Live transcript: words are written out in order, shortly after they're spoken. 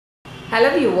Hello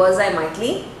viewers, I am Maitli.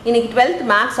 இன்னைக்கு 12th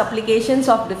Maths Applications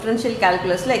of Differential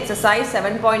Calculus exercise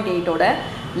 7.8 ஓட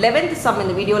 11th sum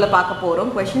இந்த வீடியோல பார்க்க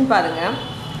போறோம். Question பாருங்க.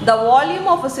 The volume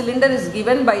of a cylinder is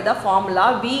given by the formula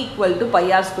V equal to pi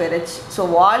r square h. So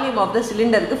volume of the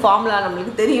cylinder க்கு formula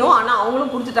நமக்கு தெரியும். ஆனா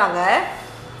அவங்களும் கொடுத்துட்டாங்க.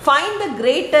 Find the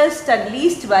greatest and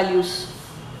least values.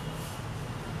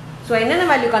 So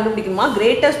என்னென்ன value கண்டுபிடிக்கணுமா,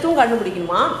 greatestும்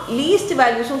கண்டுபிடிக்கணுமா, least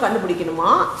valuesும் கண்டுபிடிக்கணுமா,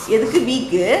 எதுக்கு v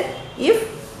க்கு if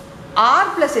r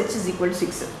plus h is equal to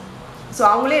 6. So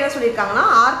அவங்களே என்ன சொல்லிருக்காங்கன்னா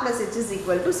r plus h is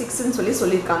equal to 6 ன்னு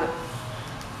சொல்லிருக்காங்க.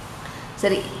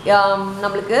 சரி,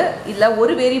 நமக்கு இல்ல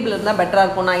ஒரு வேரியபிள் இருந்தா பெட்டரா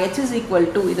இருக்கும். நான் h is equal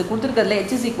to இது கொடுத்திருக்கிறதுல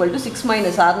h is equal to 6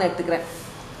 minus r ன்னு எடுத்துக்கிறேன்.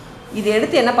 இது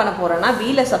எடுத்து என்ன பண்ண போறேன்னா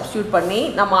v ல சப்ஸ்டிட்யூட் பண்ணி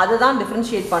நம்ம அதை தான்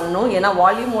டிஃபரன்ஷியேட் பண்ணனும். ஏனா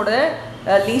வால்யூமோட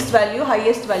லீஸ்ட் வேல்யூ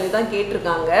ஹையஸ்ட் வேல்யூ தான்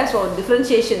கேட்டிருக்காங்க. ஸோ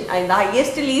டிஃபரன்ஷியேஷன் இந்த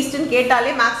ஹையஸ்ட் லீஸ்ட்னு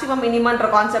கேட்டாலே மேக்ஸிமம் மினிமம்ன்ற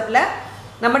கான்செப்ட்ல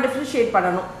நம்ம டிஃபரன்ஷியேட்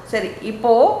பண்ணணும். சரி,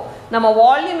 இப்போ நம்ம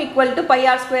volume equal to by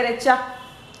R square ஹெச்சா,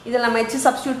 இதில் நம்ம ஹெச்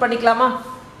சப்ஸ்டியூட் பண்ணிக்கலாமா?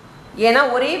 ஏன்னா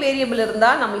ஒரே வேரியபிள்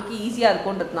இருந்தால் நம்மளுக்கு ஈஸியாக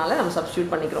இருக்கும்ன்றதுனால நம்ம சப்ஸ்டியூட்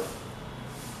பண்ணிக்கிறோம்.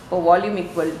 இப்போ volume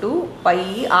equal to by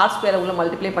R square உள்ள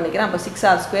மல்டிப்ளை பண்ணிக்கிறேன். அப்போ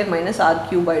 6r square minus R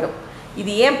cube ஆகிடும்.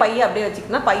 இது ஏன் பை அப்படியே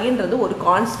வச்சுக்கினா, பையன்றது ஒரு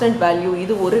கான்ஸ்டன்ட் வேல்யூ,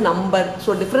 இது ஒரு நம்பர்.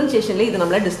 ஸோ டிஃப்ரென்ஷியேஷன்லேயே இது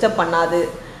நம்மளை டிஸ்டர்ப் பண்ணாது.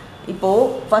 இப்போது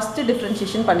ஃபஸ்ட்டு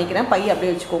டிஃப்ரென்ஷியேஷன் பண்ணிக்கிறேன், பை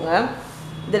அப்படியே வச்சுக்கோங்க.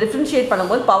 இதை டிஃப்ரென்ஷியேட்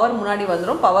பண்ணும்போது பவர் முன்னாடி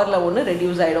வந்துடும், பவரில் ஒன்று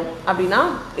ரெடியூஸ் ஆகிடும். அப்படின்னா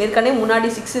ஏற்கனவே முன்னாடி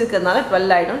 6 இருக்கிறதுனால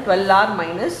 12 ஆகிடும். 12r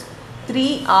மைனஸ்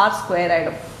 3r ஸ்கொயர்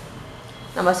ஆகிடும்.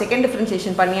 நம்ம செகண்ட்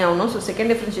டிஃப்ரென்ஷியேஷன் பண்ணி ஆகணும். ஸோ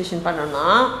செகண்ட் டிஃப்ரென்ஷியேஷன் பண்ணோன்னா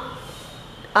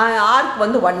ஆர்க்கு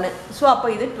வந்து 1. ஸோ அப்போ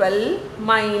இது 12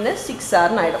 மைனஸ்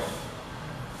 6rன்னு ஆகிடும்.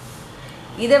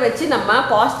 இதை வச்சு நம்ம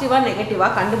பாசிட்டிவாக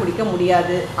நெகட்டிவாக கண்டுபிடிக்க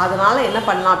முடியாது. அதனால் என்ன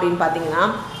பண்ணலாம் அப்படின்னு பார்த்தீங்கன்னா,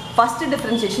 ஃபஸ்ட்டு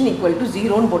டிஃப்ரென்ஷியேஷன் ஈக்குவல் டு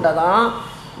 0ன்னு போட்டால் தான்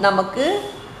நமக்கு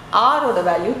ஆரோட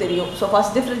வேல்யூ தெரியும். So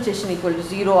first differentiation equal to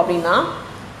 0 அப்படின்னா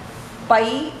by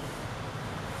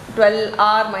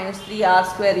 12r minus 3r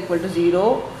square equal to 0.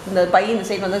 இந்த பை இந்த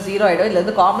சைடு வந்து 0 ஆகிடும். இதில்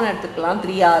வந்து காமன் எடுத்துக்கலாம்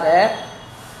 3r.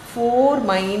 4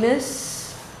 minus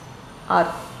r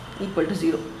equal to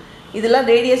 0. இதெல்லாம்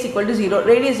radius equal to 0.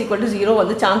 Radius equal to 0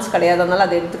 வந்து சான்ஸ் கிடையாது, அதனால்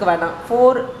அதை எடுத்துக்க வேண்டாம்.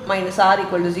 4 மைனஸ் r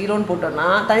ஈக்குவல் டு 0ன்னு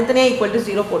போட்டோம்னா தனித்தனியாக ஈக்குவல் டு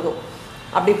 0 போடணும்.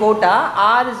 அப்படி போட்டால்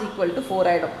r இஸ் ஈக்குவல் டு 4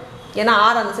 ஆகிடும். ஏன்னா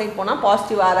r அந்த சைட் போனால்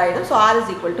பாசிட்டிவ் r ஆகிடும். So r is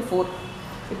equal to 4.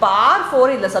 இப்போ r4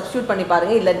 இதில் சப்ஸ்டியூட் பண்ணி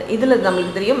பாருங்கள். இதில்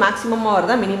நம்மளுக்கு தெரியும் மேக்ஸிமமாக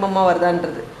வருதா மினிமமாக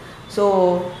வருதான்றது. ஸோ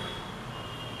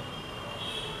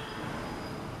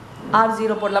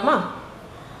r0 போடலாமா,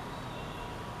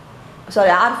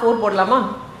 சாரி r4 போடலாமா?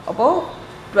 அப்போது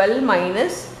 12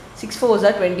 மைனஸ் 6 4s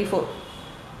are 24.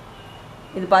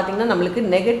 இது பார்த்திங்கன்னா நம்மளுக்கு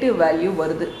நெகட்டிவ் வேல்யூ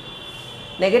வருது.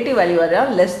 நெகட்டிவ் வேல்யூ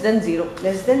வந்தால் லெஸ் தென் 0.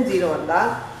 லெஸ் தென் 0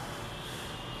 வந்தால்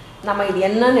நம்ம இது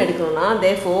என்னன்னு எடுக்கணும்னா,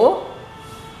 therefore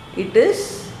it is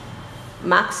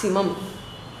maximum.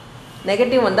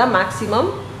 Negative வந்தால் மேக்ஸிமம்,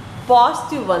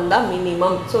 பாசிட்டிவ் வந்தால்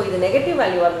மினிமம். ஸோ இது நெகட்டிவ்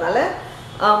வேல்யூ வரதுனால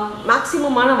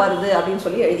மேக்ஸிமமான வருது அப்படின்னு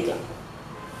சொல்லி எழுதிக்கலாம்.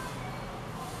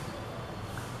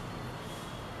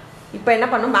 இப்போ என்ன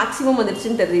பண்ணோம், மேக்ஸிமம்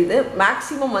வந்துடுச்சுன்னு தெரியுது.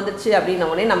 மேக்ஸிமம் வந்துடுச்சு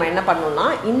அப்படின்ன உடனே நம்ம என்ன பண்ணோம்னா,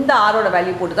 இந்த ஆரோட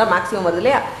வேல்யூ போட்டு தான் மேக்ஸிமம் வருது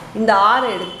இல்லையா, இந்த ஆரை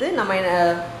எடுத்து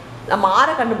நம்ம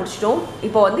ஆரை கண்டுபிடிச்சிட்டோம்.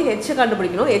 இப்போ வந்து ஹெச்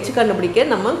கண்டுபிடிக்கணும். ஹெச் கண்டுபிடிக்க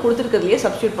நம்ம கொடுத்துருக்கிறதுலையே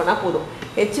சப்ஸ்டியூட் பண்ணால் போதும்.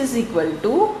 H is equal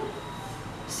to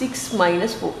 6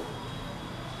 minus 4.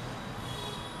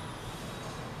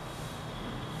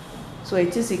 So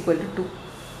H is equal to 2.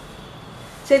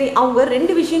 சரி, அவங்க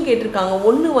ரெண்டு விஷயம் கேட்டிருக்காங்க.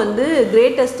 ஒன்று வந்து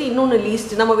கிரேட்டஸ்ட், இன்னொன்று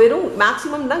லீஸ்ட். நம்ம வெறும்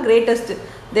மேக்ஸிமம் தான் கிரேட்டஸ்ட்.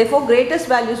 தேர்ஃபோர்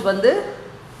கிரேட்டஸ்ட் வேல்யூஸ் வந்து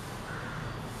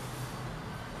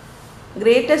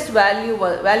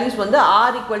வேல்யூஸ் வந்து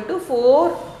r ஈக்குவல் டு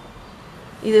 4.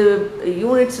 இது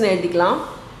யூனிட்ஸ்னு எழுதிக்கலாம்.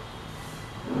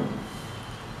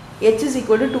 h is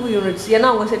equal to 2 units. ஏன்னா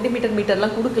அவங்க சென்டிமீட்டர்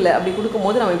மீட்டர்லாம் கொடுக்கல. அப்படி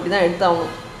கொடுக்கும்போது நம்ம இப்படி தான்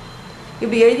எடுத்தாகணும்.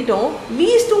 இப்படி எழுதிட்டோம்.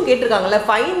 லீஸ்ட்டும் கேட்டிருக்காங்கல்ல,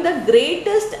 find the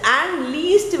greatest and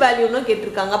least வேல்யூன்னு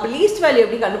கேட்டிருக்காங்க. அப்போ லீஸ்ட் வேல்யூ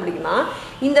எப்படி கண்டுபிடிக்கணும்?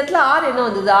 இந்த இடத்துல r என்ன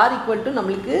வந்தது, r ஈக்குவல் டு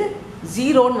நம்மளுக்கு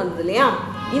 0ன்னு வந்தது இல்லையா.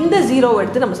 இந்த 0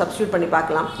 எடுத்து நம்ம சப்ஸ்டியூட் பண்ணி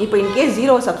பார்க்கலாம். இப்போ இன்கேஸ்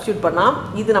 0 சப்ஸ்டியூட் பண்ணால்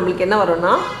இது நம்மளுக்கு என்ன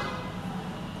வரும்னா,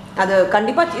 அது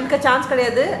கண்டிப்பாக இருக்க சான்ஸ்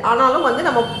கிடையாது. ஆனாலும் வந்து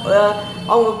நம்ம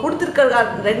அவங்க கொடுத்துருக்க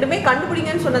ரெண்டுமே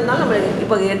கண்டுபிடிங்கன்னு சொன்னதுனால நம்ம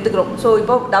இப்போ எடுத்துக்கிறோம். ஸோ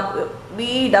இப்போ v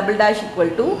double dash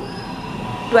equal to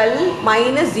 12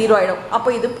 minus 0 ஆகிடும். அப்போ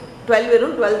இது 12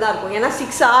 வெறும் 12 தான் இருக்கும். ஏன்னா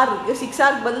 6r இருக்குது.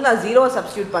 6rக்கு பதில் நான் 0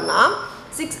 சப்ஸ்டியூட் பண்ணால்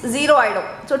 6 0 ஆகிடும்.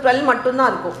 ஸோ 12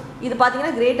 மட்டும்தான் இருக்கும். இது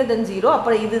பார்த்தீங்கன்னா கிரேட்டர் தென் 0.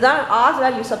 அப்புறம் இதுதான் r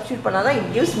வேல்யூ சப்ஸ்டியூட் பண்ணால் தான்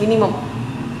இட் கிவ்ஸ் மினிமம்.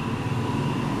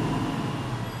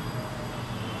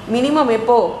 மினிமம்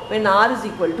எப்போ, when r is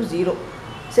equal to 0.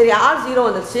 சரி, r 0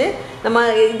 வந்துருச்சு. நம்ம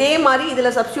இதே மாதிரி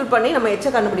இதில் சப்ஸ்டியூட் பண்ணி நம்ம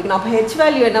ஹெச்சை கண்டுபிடிக்கணும். அப்போ ஹெச்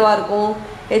வேல்யூ என்னவாக இருக்கும்?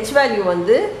 ஹெச் வேல்யூ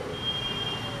வந்து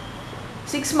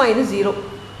 6 minus 0.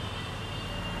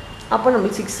 அப்போ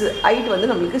நம்மளுக்கு 6 ஹைட் வந்து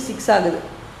நம்மளுக்கு 6 ஆகுது.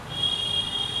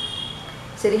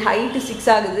 சரி, ஹைட்டு 6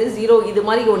 ஆகுது, 0 இது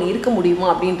மாதிரி ஒன்று இருக்க முடியுமா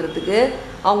அப்படின்றதுக்கு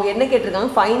அவங்க என்ன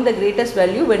கேட்டிருக்காங்க, find the greatest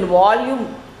value when volume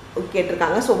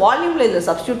கேட்டிருக்காங்க. ஸோ வால்யூமில் இதில்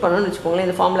சப்ஸ்டியூட் பண்ணணும்னு வச்சுக்கோங்களேன்.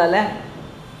 இந்த ஃபார்முலாவில்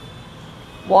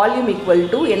வால்யூம் ஈக்குவல்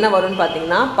டு என்ன வரும்னு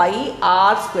பார்த்தீங்கன்னா பை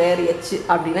ஆர் ஸ்கொயர் ஹெச்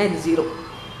அப்படின்னா இது 0.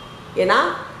 ஏன்னா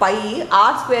பை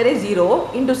ஆர் ஸ்கொயரே 0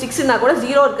 இன்ட்டு 6னா கூட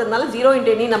 0 இருக்கிறதுனால 0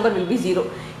 into any number will be 0.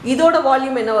 இதோட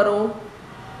வால்யூம் என்ன வரும்,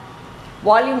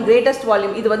 வால்யூம் கிரேட்டஸ்ட்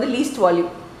வால்யூம், இது வந்து லீஸ்ட்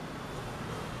வால்யூம்.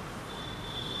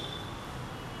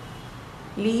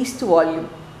 லீஸ்ட் வால்யூம்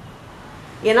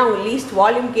ஏன்னா அவங்க லீஸ்ட்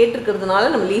வால்யூம் கேட்டிருக்கிறதுனால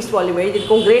நம்ம லீஸ்ட் வால்யூம்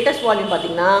எழுதியிருக்கோம். கிரேட்டஸ்ட் வால்யூம்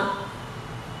பார்த்தீங்கன்னா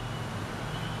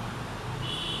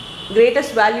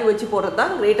கிரேட்டஸ்ட் வேல்யூ வச்சு போடுறது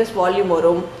தான் கிரேட்டஸ்ட் வால்யூம்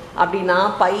வரும். அப்படின்னா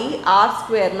by R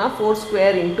ஸ்கொயர்னா 4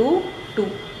 square into 2.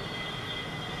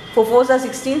 4 4s are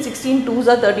 16, 16 2s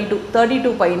are 32,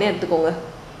 32 பைன்னு எடுத்துக்கோங்க.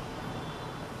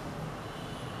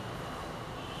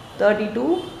 32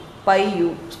 by u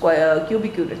square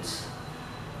cubic units.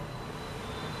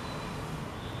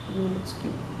 Units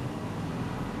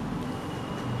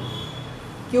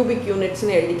cubic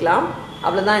unitsன்னு எழுதிக்கலாம்.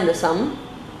 அவ்வளோதான் இந்த சம்.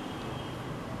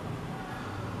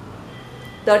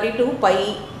 32 பை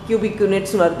cubic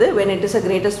units வருது when it is a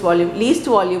greatest volume. least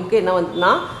volumeக்கு என்ன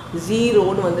வந்துன்னா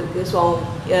 0ன்னு வந்திருக்கு. ஸோ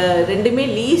ரெண்டுமே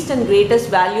லீஸ்ட் அண்ட் கிரேட்டஸ்ட்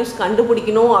வேல்யூஸ்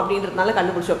கண்டுபிடிக்கணும் அப்படின்றதுனால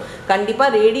கண்டுபிடிச்சோம்.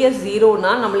 கண்டிப்பாக ரேடியஸ்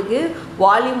 0னா நம்மளுக்கு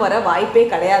வால்யூம் வர வாய்ப்பே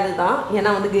கிடையாது தான்.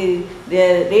 ஏன்னா வந்து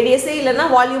ரேடியஸே இல்லைன்னா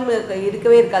வால்யூம்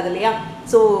இருக்கவே இருக்காது இல்லையா.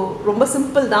 ஸோ ரொம்ப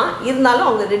சிம்பிள் தான். இருந்தாலும்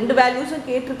அவங்க 2 வேல்யூஸும்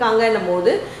கேட்டிருக்காங்கன்னும்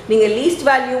போது நீங்கள் லீஸ்ட்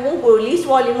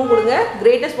வால்யூமும் கொடுங்க,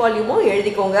 கிரேட்டஸ்ட் வால்யூமும்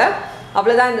எழுதிக்கோங்க.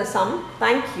 அவ்வளோதான் இந்த சம்.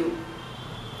 தேங்க்யூ.